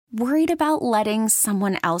Worried about letting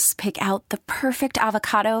someone else pick out the perfect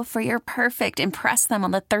avocado for your perfect impress them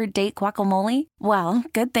on the third date guacamole? Well,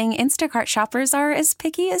 good thing Instacart shoppers are as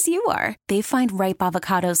picky as you are. They find ripe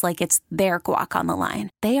avocados like it's their guac on the line.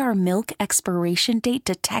 They are milk expiration date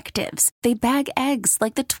detectives. They bag eggs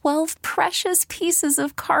like the 12 precious pieces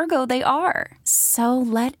of cargo they are. So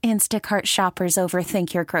let Instacart shoppers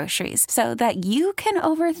overthink your groceries so that you can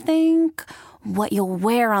overthink what you'll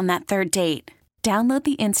wear on that third date. Download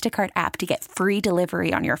the Instacart app to get free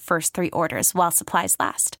delivery on your first 3 orders while supplies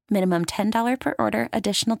last. Minimum $10 per order.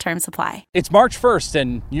 Additional terms apply. It's March 1st,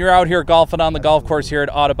 and you're out here golfing on the golf course here at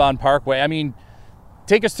Audubon Parkway. I mean,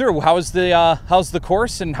 take us through. How's the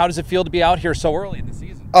course, and how does it feel to be out here so early in the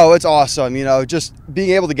season? Oh, it's awesome. Just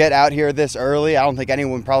being able to get out here this early, I don't think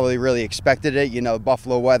anyone probably really expected it.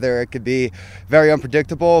 Buffalo weather, it could be very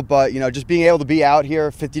unpredictable, but, just being able to be out here,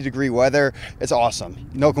 50-degree weather, it's awesome.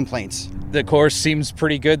 No complaints. The course seems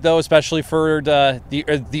pretty good, though, especially for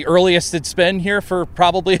the earliest it's been here for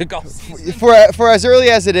probably a golf season. For as early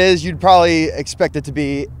as it is, you'd probably expect it to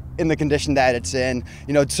be in the condition that it's in.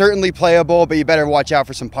 It's certainly playable, but you better watch out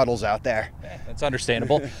for some puddles out there. That's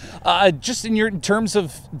understandable. Just in terms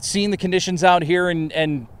of seeing the conditions out here,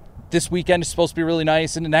 and this weekend is supposed to be really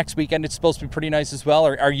nice, and the next weekend it's supposed to be pretty nice as well.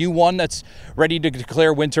 Are you one that's ready to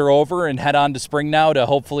declare winter over and head on to spring now to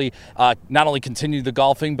hopefully not only continue the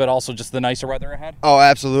golfing, but also just the nicer weather ahead? Oh,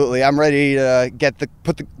 absolutely. I'm ready to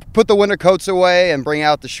put the winter coats away and bring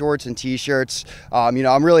out the shorts and t-shirts.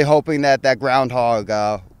 I'm really hoping that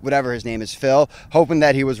groundhog, whatever his name is, Phil, hoping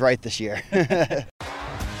that he was right this year.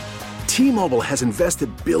 T-Mobile has invested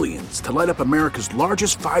billions to light up America's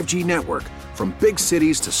largest 5G network, from big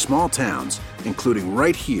cities to small towns, including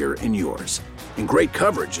right here in yours. And great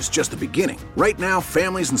coverage is just the beginning. Right now,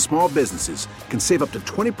 families and small businesses can save up to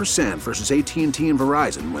 20% versus AT&T and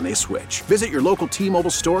Verizon when they switch. Visit your local T-Mobile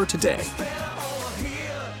store today.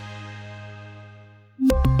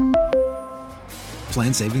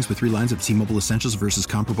 Plan savings with 3 lines of T-Mobile Essentials versus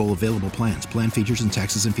comparable available plans. Plan features and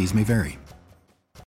taxes and fees may vary.